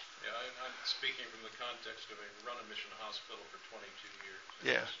 Yeah, I'm speaking from the context of a run a mission hospital for 22 years.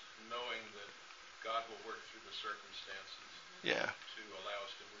 Yeah. Knowing that God will work through the circumstances. Yeah. To allow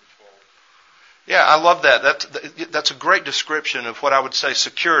us to move forward. Yeah, I love that. That's a great description of what I would say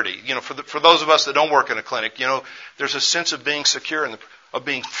security. For those of us that don't work in a clinic, there's a sense of being secure of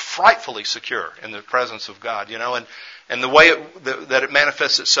being frightfully secure in the presence of God. And the way that it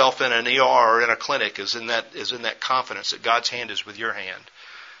manifests itself in an ER or in a clinic is in that confidence that God's hand is with your hand.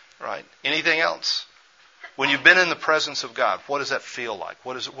 Right? Anything else? When you've been in the presence of God, what does that feel like?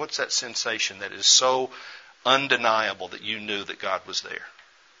 What's that sensation that is so undeniable that you knew that God was there?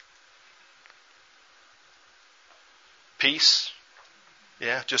 Peace.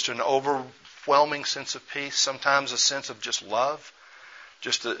 Yeah, just an overwhelming sense of peace. Sometimes a sense of just love.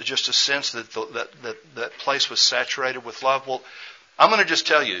 Just a sense that place was saturated with love. Well, I'm going to just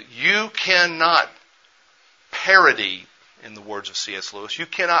tell you, you cannot parody, in the words of C.S. Lewis, you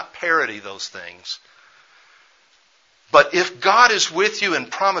cannot parody those things. But if God is with you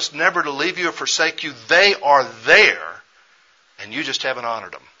and promised never to leave you or forsake you, they are there, and you just haven't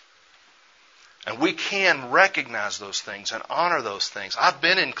honored them. And we can recognize those things and honor those things. I've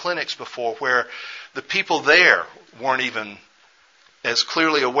been in clinics before where the people there weren't even as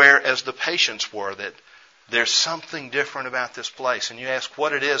clearly aware as the patients were that there's something different about this place. And you ask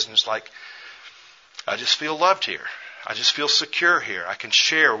what it is, and it's like, I just feel loved here. I just feel secure here. I can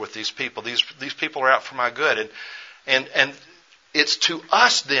share with these people. These people are out for my good. And it's to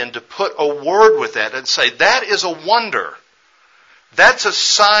us then to put a word with that and say, that is a wonder. That's a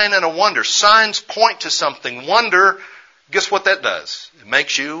sign and a wonder. Signs point to something. Wonder, guess what that does? It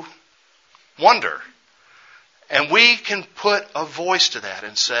makes you wonder. And we can put a voice to that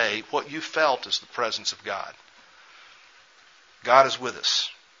and say, what you felt is the presence of God. God is with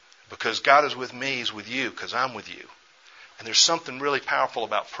us. Because God is with me, He's with you, because I'm with you. And there's something really powerful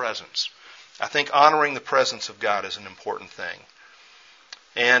about presence. I think honoring the presence of God is an important thing.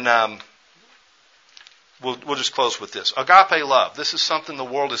 And we'll just close with this. Agape love. This is something the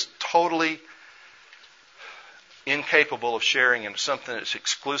world is totally incapable of sharing, and something that's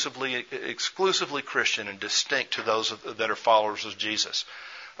exclusively Christian and distinct to those that are followers of Jesus.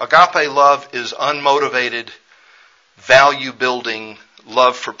 Agape love is unmotivated, value-building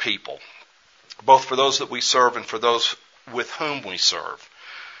love for people, both for those that we serve and for those with whom we serve.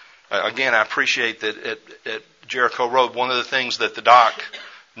 Again, I appreciate that at Jericho Road, one of the things that the doc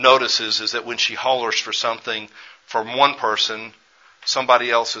notices is that when she hollers for something from one person, somebody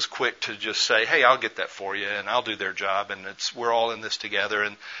else is quick to just say, hey, I'll get that for you, and I'll do their job, and we're all in this together.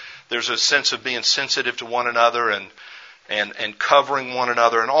 And there's a sense of being sensitive to one another, and and covering one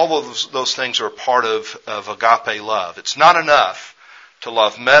another. And all of those things are a part of agape love. It's not enough to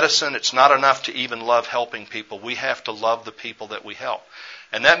love medicine. It's not enough to even love helping people. We have to love the people that we help.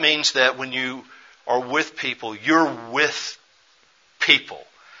 And that means that when you are with people, you're with people.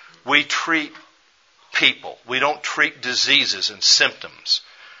 We treat people. We don't treat diseases and symptoms.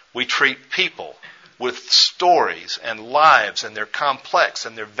 We treat people with stories and lives, and they're complex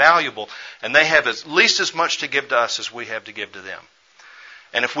and they're valuable, and they have at least as much to give to us as we have to give to them.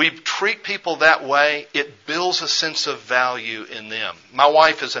 And if we treat people that way, it builds a sense of value in them. My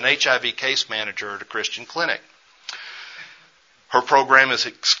wife is an HIV case manager at a Christian clinic. Her program is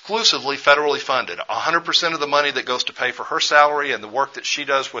exclusively federally funded. 100% of the money that goes to pay for her salary and the work that she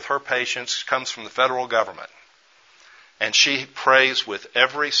does with her patients comes from the federal government. And she prays with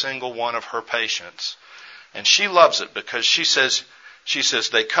every single one of her patients. And she loves it because she says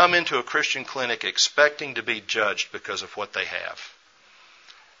they come into a Christian clinic expecting to be judged because of what they have.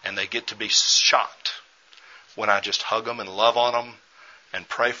 And they get to be shocked when I just hug them and love on them and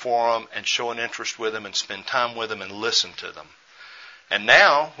pray for them and show an interest with them and spend time with them and listen to them. And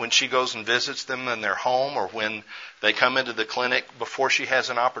now, when she goes and visits them in their home or when they come into the clinic, before she has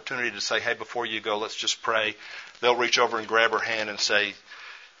an opportunity to say, hey, before you go, let's just pray, they'll reach over and grab her hand and say,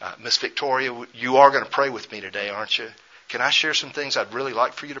 Miss Victoria, you are going to pray with me today, aren't you? Can I share some things I'd really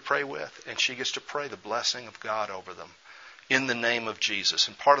like for you to pray with? And she gets to pray the blessing of God over them in the name of Jesus.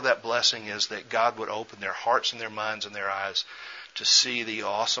 And part of that blessing is that God would open their hearts and their minds and their eyes to see the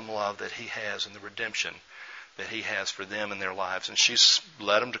awesome love that He has and the redemption that He has for them in their lives. And she's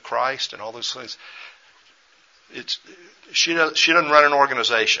led them to Christ and all those things. She doesn't run an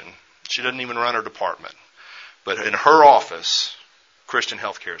organization. She doesn't even run her department. But in her office, Christian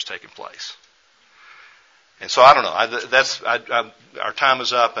healthcare is taking place. And so I don't know. Our time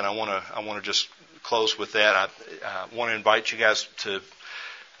is up, and I want to just close with that. I want to invite you guys to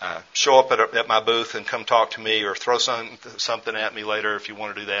show up at my booth and come talk to me, or throw something at me later if you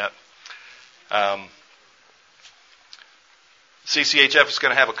want to do that. CCHF is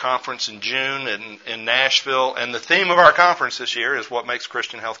going to have a conference in June in Nashville, and the theme of our conference this year is what makes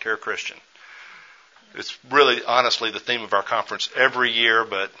Christian healthcare Christian. It's really, honestly, the theme of our conference every year,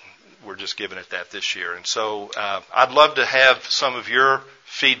 but we're just giving it that this year. And so I'd love to have some of your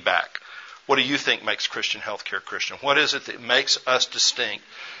feedback. What do you think makes Christian healthcare Christian? What is it that makes us distinct,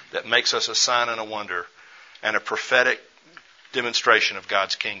 that makes us a sign and a wonder, and a prophetic demonstration of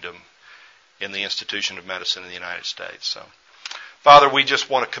God's kingdom in the institution of medicine in the United States? So, Father, we just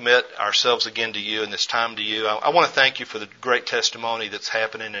want to commit ourselves again to you and this time to you. I want to thank you for the great testimony that's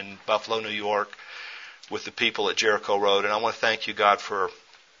happening in Buffalo, New York with the people at Jericho Road. And I want to thank you, God, for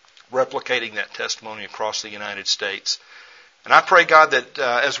replicating that testimony across the United States. And I pray, God, that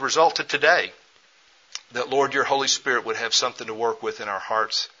as a result of today, that, Lord, your Holy Spirit would have something to work with in our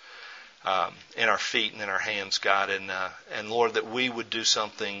hearts, in our feet, and in our hands, God. And Lord, that we would do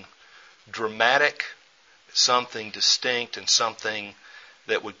something dramatic, something distinct, and something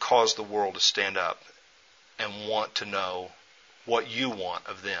that would cause the world to stand up and want to know what you want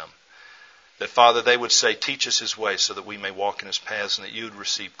of them. That, Father, they would say, teach us His way so that we may walk in His paths, and that you would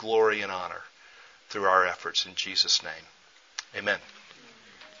receive glory and honor through our efforts in Jesus' name. Amen.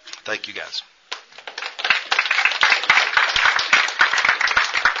 Thank you, guys.